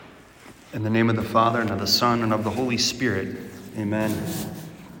In the name of the Father, and of the Son, and of the Holy Spirit. Amen.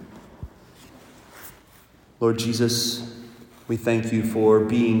 Lord Jesus, we thank you for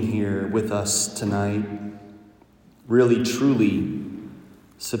being here with us tonight. Really, truly,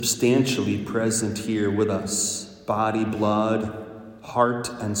 substantially present here with us. Body, blood, heart,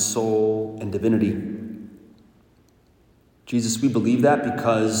 and soul, and divinity. Jesus, we believe that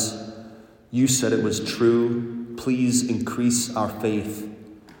because you said it was true. Please increase our faith.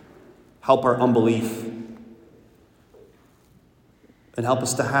 Help our unbelief, and help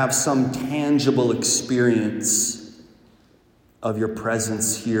us to have some tangible experience of your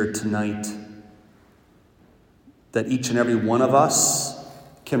presence here tonight that each and every one of us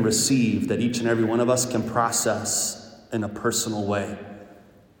can receive, that each and every one of us can process in a personal way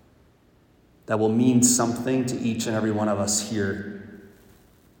that will mean something to each and every one of us here,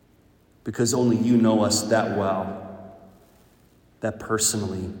 because only you know us that well, that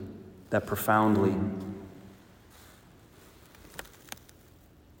personally, that profoundly.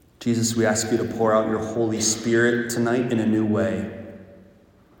 Jesus, we ask you to pour out your Holy Spirit tonight in a new way.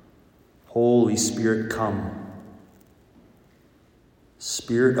 Holy Spirit, come.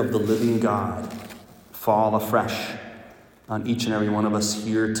 Spirit of the living God, fall afresh on each and every one of us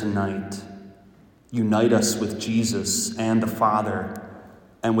here tonight. Unite us with Jesus and the Father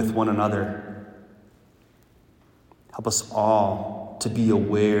and with one another. Help us all to be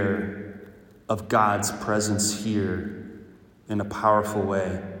aware of God's presence here in a powerful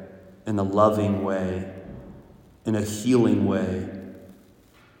way, in a loving way, in a healing way,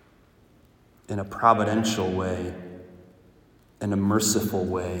 in a providential way, in a merciful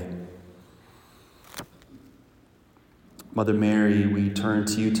way. Mother Mary, we turn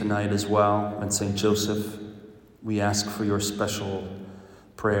to you tonight as well, and St. Joseph. We ask for your special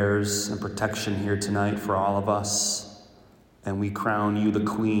prayers and protection here tonight for all of us, and we crown you the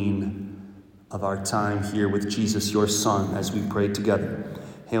Queen of our time here with Jesus, your Son, as we pray together.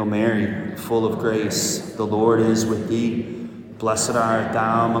 Hail Mary, full of grace, the Lord is with thee. Blessed art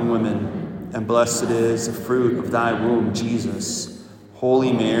thou among women, and blessed is the fruit of thy womb, Jesus.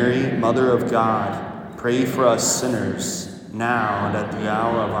 Holy Mary, Mother of God, pray for us sinners, now and at the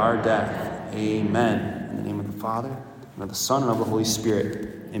hour of our death. Amen. In the name of the Father, and of the Son, and of the Holy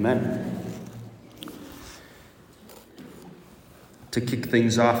Spirit. Amen. To kick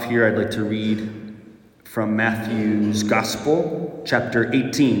things off here, I'd like to read from Matthew's Gospel, chapter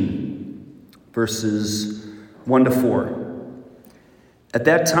 18, verses 1 to 4. At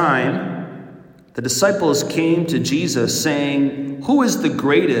that time, the disciples came to Jesus saying, "Who is the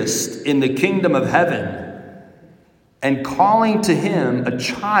greatest in the kingdom of heaven?" And calling to him a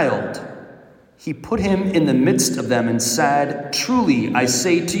child, he put him in the midst of them and said, "Truly, I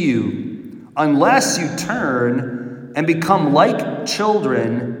say to you, unless you turn and become like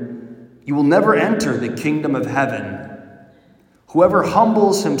children, you will never enter the kingdom of heaven. Whoever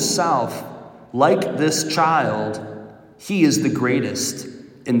humbles himself like this child, he is the greatest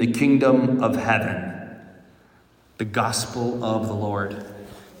in the kingdom of heaven." The gospel of the Lord.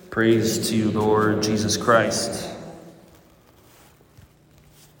 Praise to you, Lord Jesus Christ.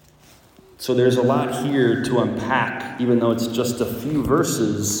 So there's a lot here to unpack, even though it's just a few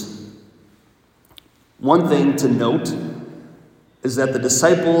verses. One thing to note is that the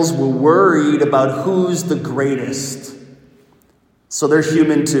disciples were worried about who's the greatest. So they're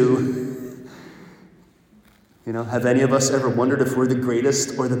human too. Have any of us ever wondered if we're the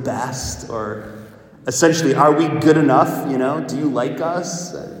greatest or the best? Or essentially, are we good enough? Do you like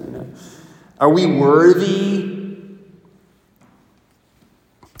us? Are we worthy?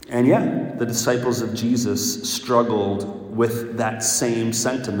 And yeah, the disciples of Jesus struggled with that same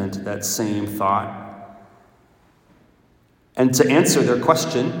sentiment, that same thought. And to answer their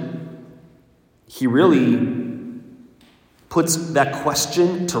question, he really puts that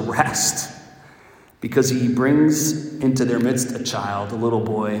question to rest, because he brings into their midst a child, a little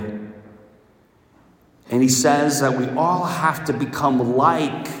boy. And he says that we all have to become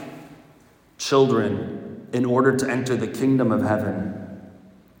like children in order to enter the kingdom of heaven.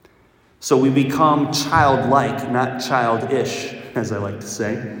 So we become childlike, not childish, as I like to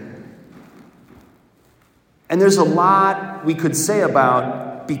say. And there's a lot we could say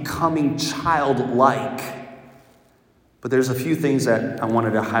about becoming childlike, but there's a few things that I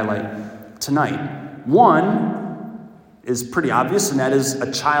wanted to highlight tonight. One is pretty obvious, and that is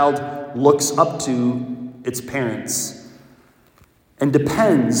a child looks up to its parents and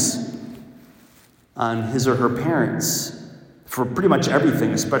depends on his or her parents for pretty much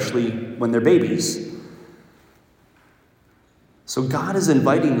everything, especially when they're babies. So God is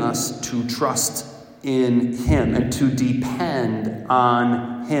inviting us to trust in him and to depend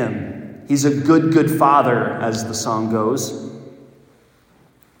on him. He's a good, good father, as the song goes.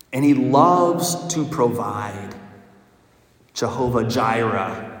 And he loves to provide. Jehovah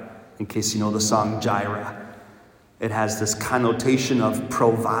Jireh, in case you know the song Jireh. It has this connotation of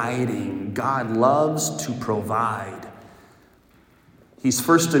providing. God loves to provide. He's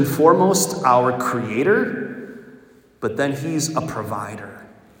first and foremost our creator, but then he's a provider.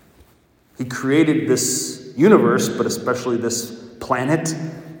 He created this universe, but especially this planet,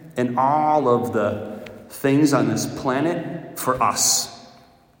 and all of the things on this planet for us,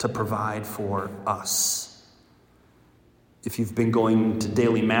 to provide for us. If you've been going to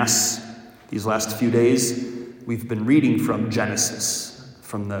daily mass these last few days, we've been reading from Genesis,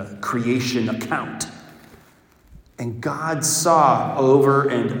 from the creation account. And God saw over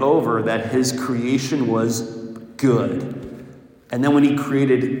and over that his creation was good. And then when he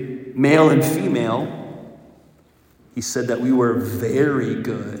created male and female, he said that we were very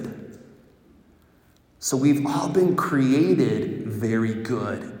good. So we've all been created very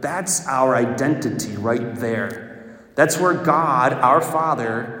good. That's our identity right there. That's where God, our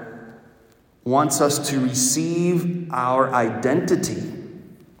Father, wants us to receive our identity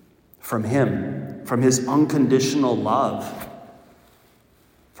from him, from his unconditional love,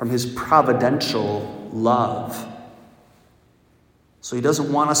 from his providential love. So he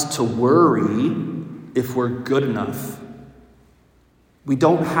doesn't want us to worry if we're good enough. We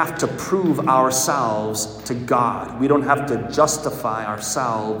don't have to prove ourselves to God. We don't have to justify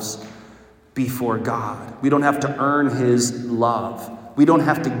ourselves before God. We don't have to earn his love. We don't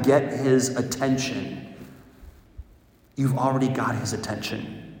have to get his attention. You've already got his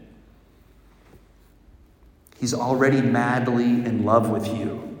attention. He's already madly in love with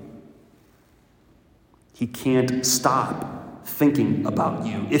you. He can't stop thinking about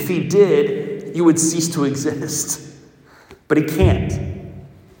you. If he did, you would cease to exist. But he can't,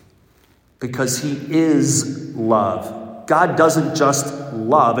 because he is love. God doesn't just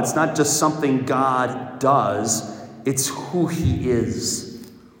love. It's not just something God does. It's who he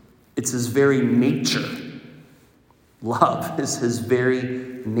is. It's his very nature. Love is his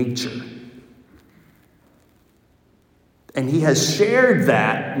very nature. And he has shared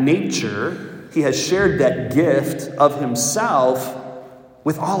that nature, he has shared that gift of himself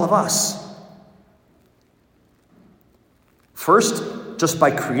with all of us. First, just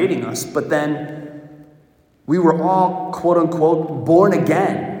by creating us, but then we were all, quote unquote, born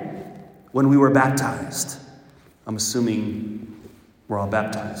again when we were baptized. I'm assuming we're all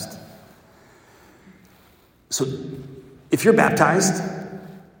baptized. So if you're baptized,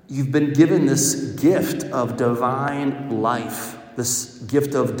 you've been given this gift of divine life, this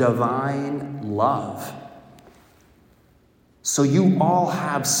gift of divine love. So you all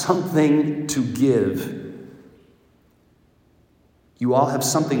have something to give. You all have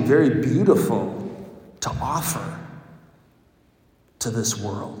something very beautiful to offer to this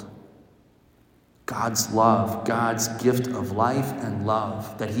world. God's love, God's gift of life and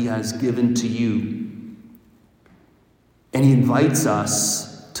love that he has given to you. And he invites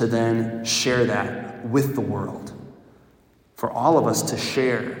us to then share that with the world. For all of us to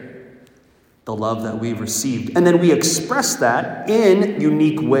share the love that we've received. And then we express that in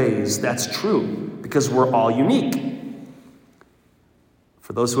unique ways. That's true, because we're all unique.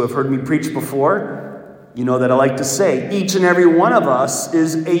 For those who have heard me preach before, you know that I like to say each and every one of us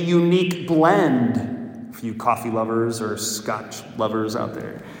is a unique blend. For you coffee lovers or scotch lovers out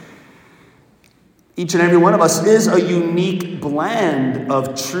there. Each and every one of us is a unique blend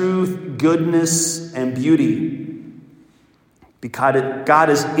of truth, goodness, and beauty. Because God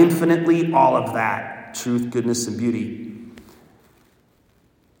is infinitely all of that, truth, goodness, and beauty.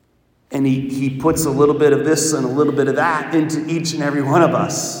 And he puts a little bit of this and a little bit of that into each and every one of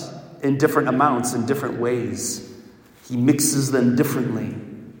us in different amounts, in different ways. He mixes them differently.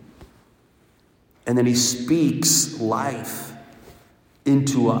 And then he speaks life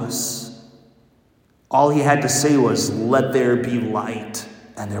into us. All he had to say was, "Let there be light,"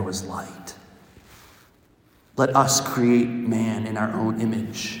 and there was light. Let us create man in our own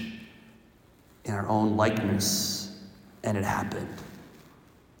image, in our own likeness, and it happened.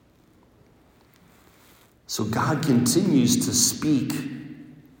 So God continues to speak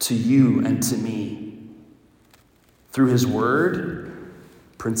to you and to me through his word,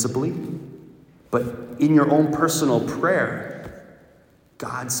 principally, but in your own personal prayer.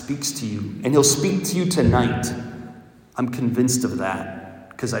 God speaks to you, and he'll speak to you tonight. I'm convinced of that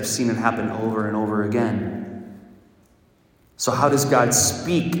because I've seen it happen over and over again. So how does God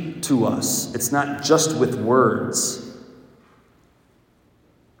speak to us? It's not just with words.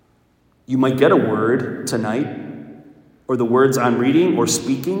 You might get a word tonight, or the words I'm reading or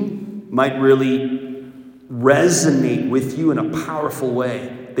speaking, might really resonate with you in a powerful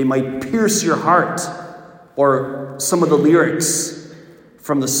way. They might pierce your heart, or some of the lyrics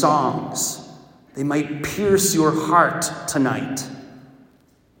from the songs. They might pierce your heart tonight.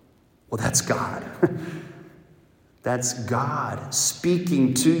 Well, that's God. That's God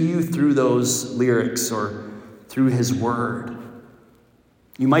speaking to you through those lyrics or through his word.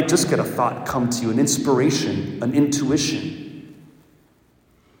 You might just get a thought come to you, an inspiration, an intuition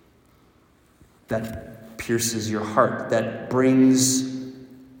that pierces your heart, that brings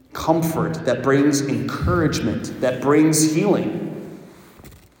comfort, that brings encouragement, that brings healing.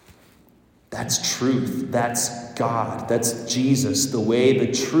 That's truth. That's God. That's Jesus, the way,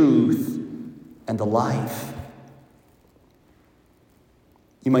 the truth, and the life.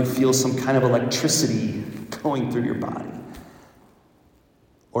 You might feel some kind of electricity going through your body,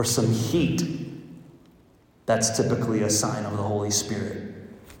 or some heat. That's typically a sign of the Holy Spirit.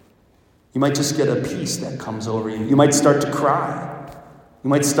 You might just get a peace that comes over you. You might start to cry. You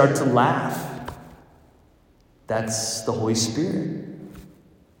might start to laugh. That's the Holy Spirit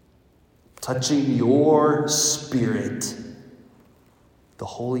touching your spirit. The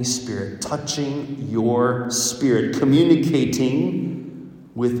Holy Spirit touching your spirit, communicating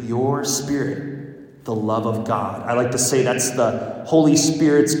with your spirit the love of God. I like to say that's the Holy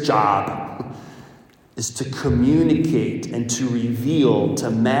Spirit's job, is to communicate and to reveal, to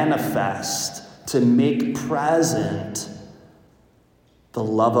manifest, to make present the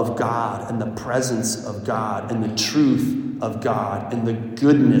love of God and the presence of God and the truth of God and the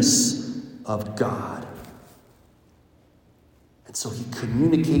goodness of God. And so he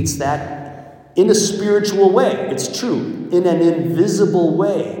communicates that in a spiritual way. It's true. In an invisible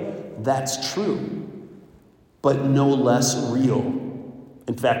way. That's true. But no less real.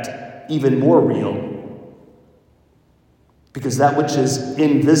 In fact, even more real. Because that which is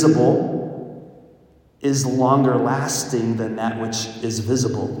invisible is longer lasting than that which is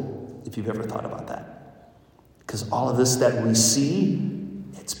visible, if you've ever thought about that. Because all of this that we see,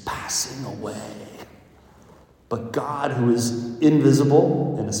 it's passing away. But God, who is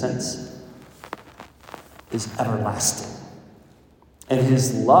invisible, in a sense, is everlasting. And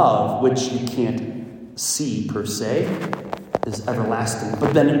his love, which you can't see per se, is everlasting.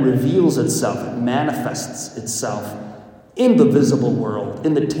 But then it reveals itself, it manifests itself in the visible world,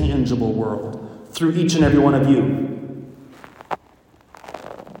 in the tangible world, through each and every one of you.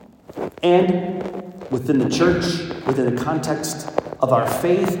 And within the church, within the context of our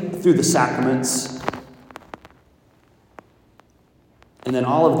faith, through the sacraments. And then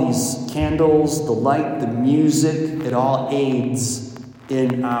all of these candles, the light, the music, it all aids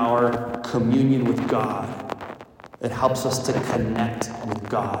in our communion with God. It helps us to connect with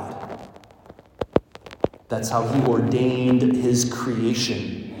God. That's how he ordained his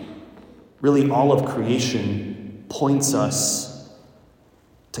creation. Really, all of creation points us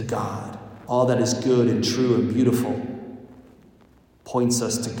to God. All that is good and true and beautiful points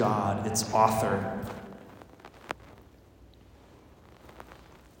us to God, its author.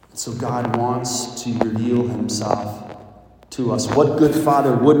 So God wants to reveal himself to us. What good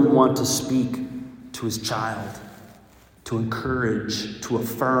father wouldn't want to speak to his child, to encourage, to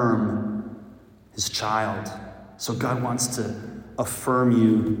affirm his child? So God wants to affirm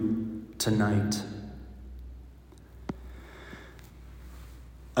you tonight.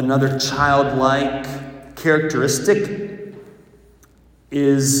 Another childlike characteristic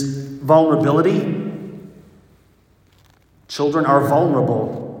is vulnerability. Children are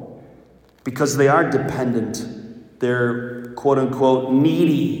vulnerable because they are dependent. They're, quote unquote,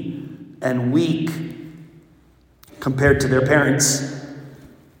 needy and weak compared to their parents.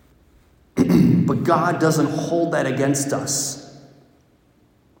 But God doesn't hold that against us.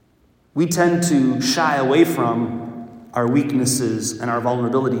 We tend to shy away from our weaknesses and our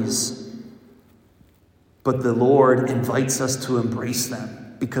vulnerabilities. But the Lord invites us to embrace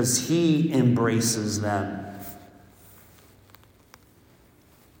them because he embraces them.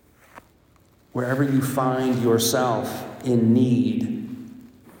 Wherever you find yourself in need,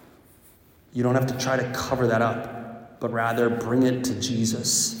 you don't have to try to cover that up, but rather bring it to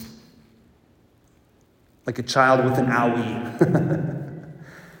Jesus. Like a child with an owie.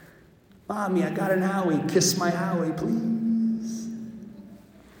 Mommy, I got an owie. Kiss my owie, please.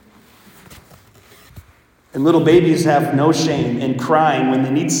 And little babies have no shame in crying when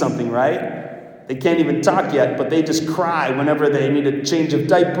they need something, right? They can't even talk yet, but they just cry whenever they need a change of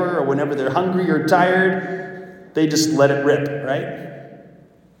diaper or whenever they're hungry or tired. They just let it rip, right?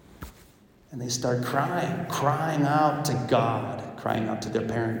 And they start crying out to God, crying out to their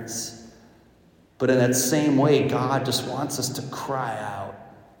parents. But in that same way, God just wants us to cry out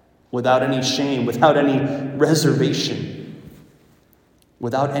without any shame, without any reservation,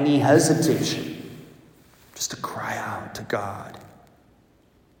 without any hesitation, just to cry out to God.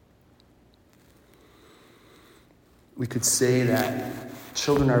 We could say that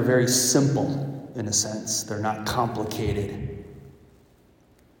children are very simple in a sense. They're not complicated.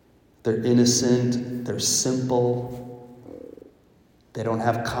 They're innocent. They're simple. They don't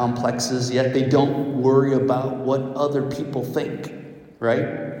have complexes, yet they don't worry about what other people think,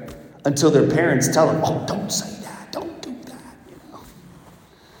 right? Until their parents tell them, oh, don't say that, don't do that,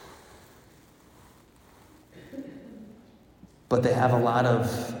 But they have a lot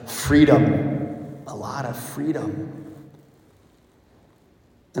of freedom,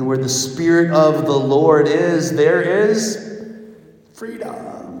 And where the Spirit of the Lord is, there is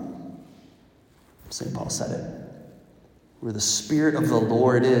freedom. St. Paul said it. Where the Spirit of the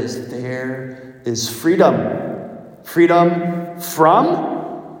Lord is, there is freedom. Freedom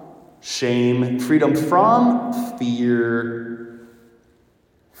from shame. Freedom from fear.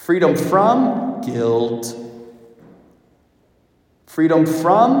 Freedom from guilt. Freedom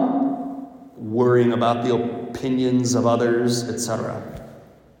from worrying about the opinions of others, etc.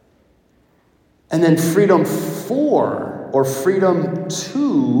 And then freedom for, or freedom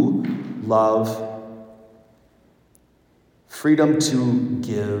to love. Freedom to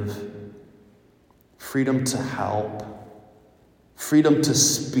give, freedom to help, freedom to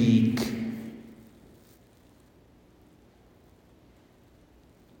speak.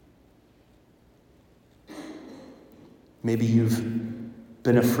 Maybe you've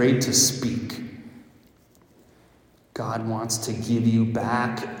been afraid to speak. God wants to give you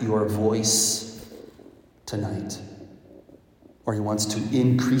back your voice tonight, or He wants to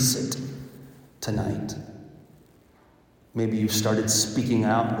increase it tonight. Maybe you've started speaking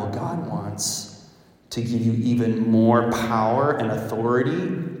out. Well, God wants to give you even more power and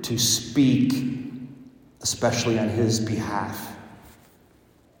authority to speak, especially on His behalf.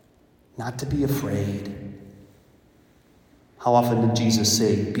 Not to be afraid. How often did Jesus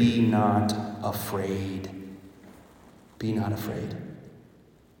say, be not afraid? Be not afraid.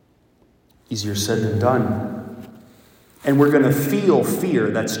 Easier said than done. And we're going to feel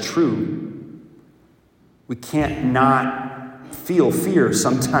fear, that's true. We can't not feel fear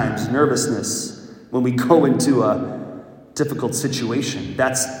sometimes, nervousness, when we go into a difficult situation.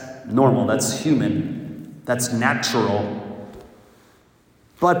 That's normal, that's human, that's natural.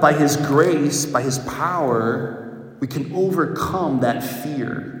 But by His grace, by His power, we can overcome that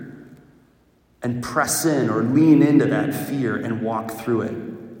fear and press in or lean into that fear and walk through it.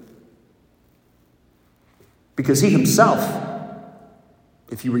 Because He Himself,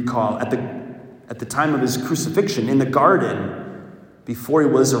 if you recall, at the time of His crucifixion in the garden, before He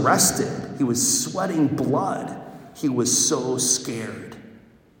was arrested, He was sweating blood. He was so scared.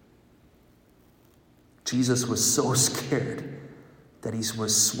 Jesus was so scared that He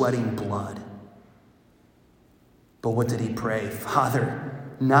was sweating blood. But what did He pray? Father,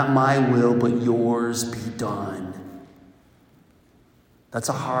 not my will, but yours be done. That's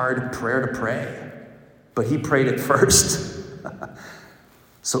a hard prayer to pray, but He prayed it first.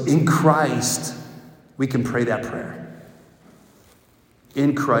 So in Christ, we can pray that prayer.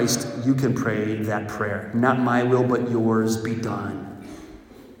 In Christ, you can pray that prayer. Not my will, but yours be done.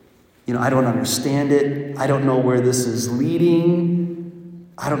 I don't understand it. I don't know where this is leading.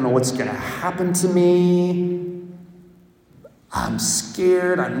 I don't know what's going to happen to me. I'm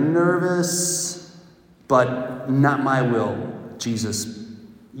scared. I'm nervous. But not my will, Jesus.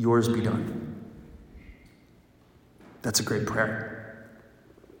 Yours be done. That's a great prayer.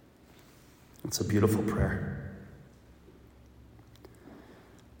 It's a beautiful prayer.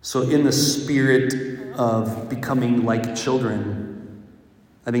 So in the spirit of becoming like children,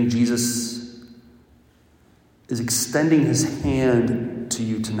 I think Jesus is extending His hand to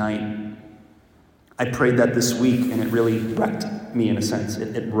you tonight. I prayed that this week, and it really wrecked me in a sense.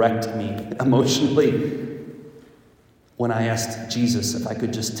 It wrecked me emotionally when I asked Jesus if I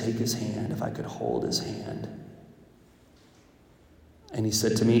could just take His hand, if I could hold His hand. And He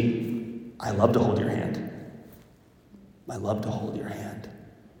said to me, I love to hold your hand. I love to hold your hand.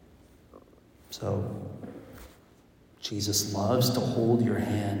 So, Jesus loves to hold your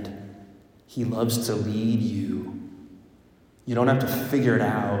hand. He loves to lead you. You don't have to figure it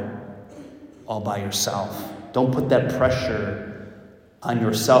out all by yourself. Don't put that pressure on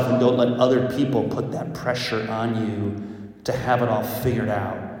yourself, and don't let other people put that pressure on you to have it all figured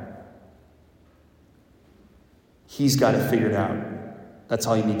out. He's got it figured out. That's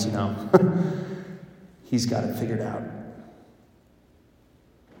all you need to know. He's got it figured out.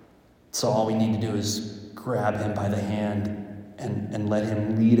 So all we need to do is grab Him by the hand and let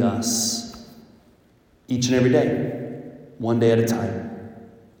him lead us each and every day, one day at a time.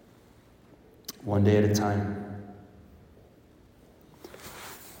 One day at a time.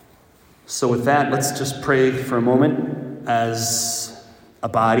 So with that, let's just pray for a moment as a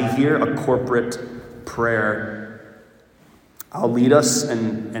body here, a corporate prayer. I'll lead us,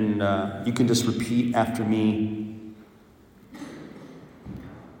 and you can just repeat after me.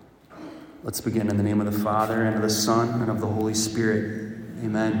 Let's begin in the name of the Father, and of the Son, and of the Holy Spirit.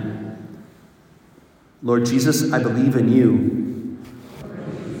 Amen. Lord Jesus, I believe in you.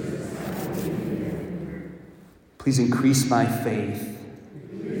 Please increase my faith.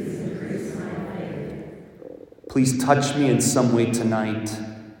 Please touch me in some way tonight.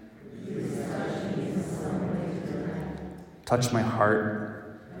 Touch my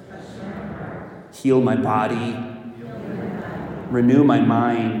heart. Heal my body. Renew my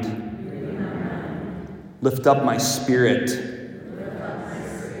mind. Lift up my spirit.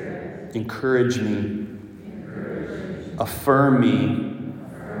 Encourage me. Affirm me.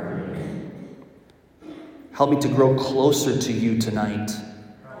 Help me to grow closer to you tonight.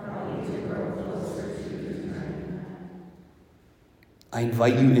 I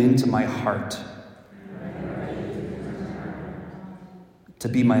invite you into my heart to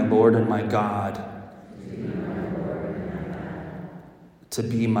be my Lord and my God, to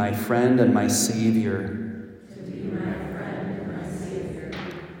be my friend and my Savior.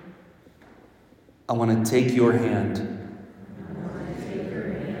 I want to take your hand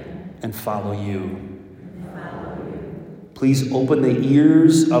and follow you. Please open the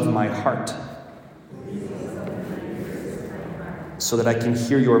ears of my heart so that I can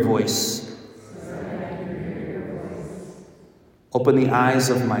hear your voice. Open the eyes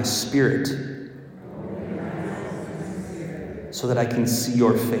of my spirit so that I can see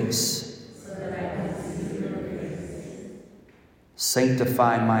your face.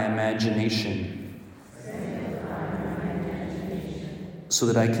 Sanctify my imagination so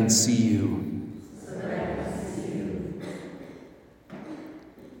that I can see you.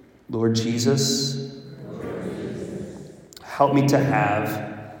 Lord Jesus, help me to have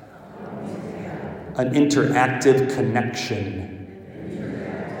an interactive connection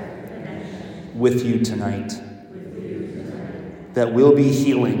with you tonight that will be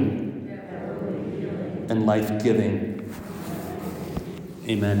healing and life-giving.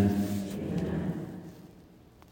 Amen.